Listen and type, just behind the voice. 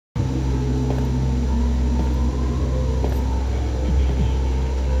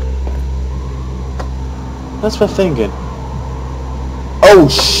That's what I'm thinking. Oh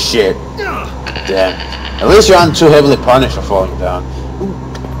shit! Damn. At least you aren't too heavily punished for falling down.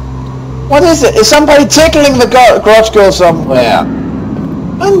 What is it? Is somebody tickling the garage girl somewhere?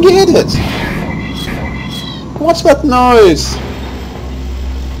 I don't get it. What's that noise?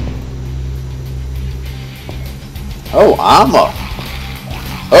 Oh, armor.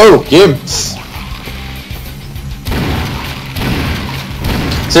 Oh, gimps.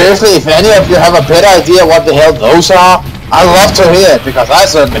 Seriously, if any of you have a better idea what the hell those are, I'd love to hear it, because I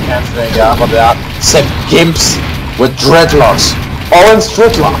certainly can't figure out what they are, except gimps with dreadlocks. Orange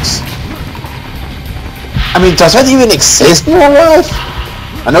dreadlocks. I mean, does that even exist in real life?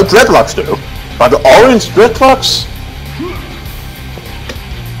 I know dreadlocks do, but orange dreadlocks?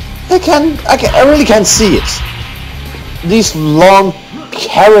 I really can't see it. These long,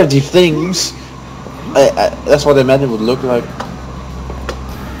 carroty things. That's what I meant it would look like.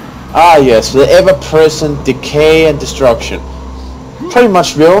 Ah yes, the ever-present decay and destruction. Pretty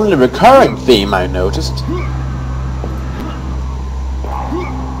much the only recurring theme I noticed.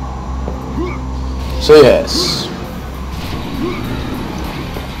 So yes.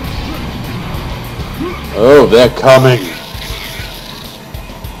 Oh, they're coming.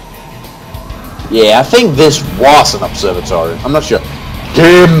 Yeah, I think this was an observatory. I'm not sure.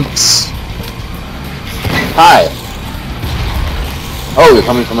 Gimps! Hi. Oh, you're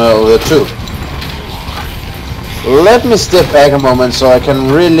coming from over there too. Let me step back a moment so I can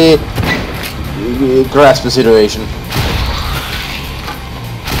really grasp the situation.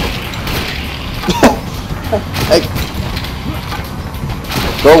 Hey.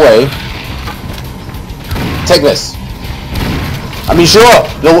 Go away. Take this. I mean, sure,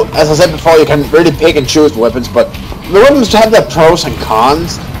 as I said before, you can really pick and choose the weapons, but the weapons have their pros and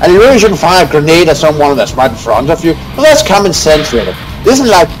cons, and you really shouldn't fire a grenade at someone that's right in front of you. Well, that's common sense, really. This isn't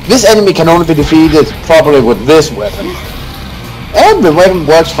like, this enemy can only be defeated properly with this weapon. Every weapon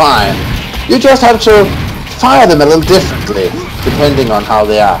works fine. You just have to fire them a little differently, depending on how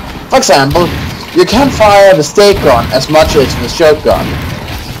they are. For example, you can't fire the stake gun as much as the shotgun.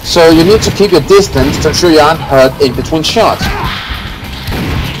 So you need to keep your distance to ensure you aren't hurt in between shots.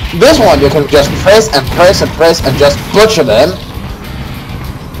 This one you can just press and press and press and just butcher them.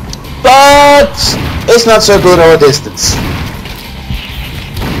 But it's not so good over distance.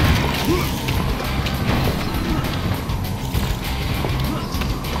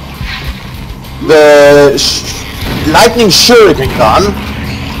 The lightning shuriken gun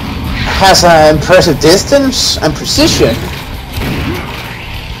has an impressive distance and precision,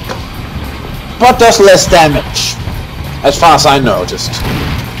 but does less damage, as far as I noticed.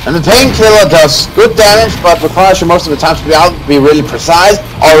 And the Painkiller does good damage, but requires you most of the time to be really precise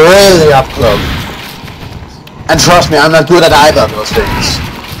or really up close. And trust me, I'm not good at either of those things.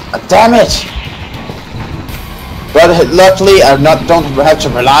 Damn it! But luckily, I don't have to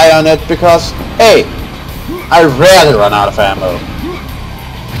rely on it because, hey, I rarely run out of ammo.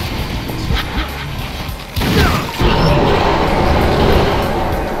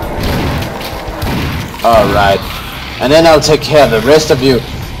 Alright, and then I'll take care of the rest of you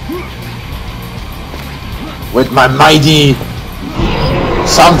with my mighty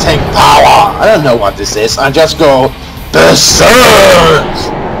something power. I don't know what this is. I just go berserk.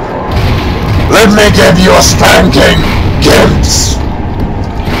 Let me give you a spanking, gimps.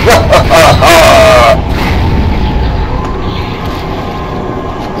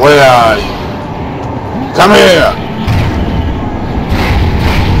 Where are you? Come here.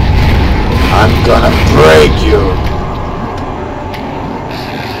 I'm gonna break you.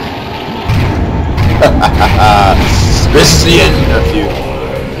 This is the end of you.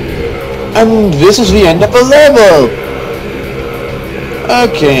 And this is the end of the level.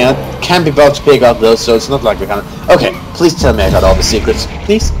 Okay, I can't be bothered to pick out those, so it's not like we're gonna... Okay, please tell me I got all the secrets,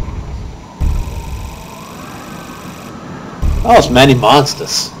 please. Oh, it's many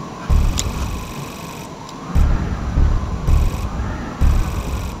monsters.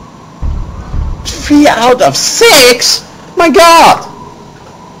 3 out of 6? My god!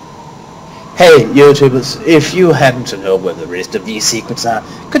 Hey, YouTubers, if you happen to know where the rest of these secrets are,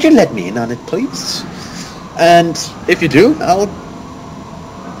 could you let me in on it, please? And if you do, I'll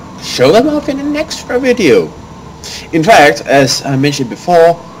show them off in the next video. In fact, as I mentioned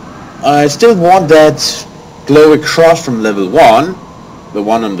before, I still want that glowy cross from level 1, the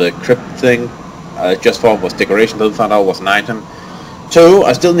one on the crypt thing. I just thought was decoration, but found out was an item. 2,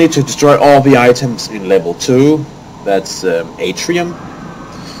 I still need to destroy all the items in level 2, that's Atrium.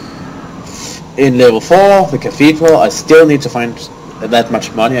 In level 4, the Cathedral, I still need to find that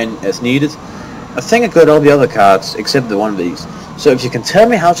much money as needed. I think I got all the other cards, except the one of these. So if you can tell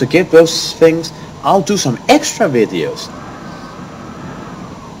me how to get those things, I'll do some extra videos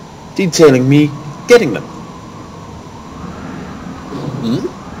detailing me getting them.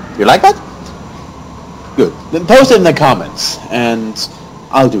 You like that? Good. Then post it in the comments, and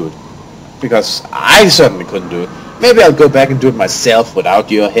I'll do it. Because I certainly couldn't do it. Maybe I'll go back and do it myself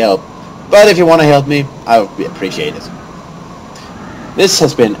without your help. But if you want to help me, I would appreciate it. This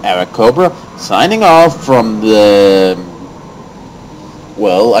has been Eric Cobra, signing off from the...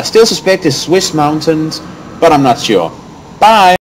 Well, I still suspect it's Swiss mountains, but I'm not sure. Bye!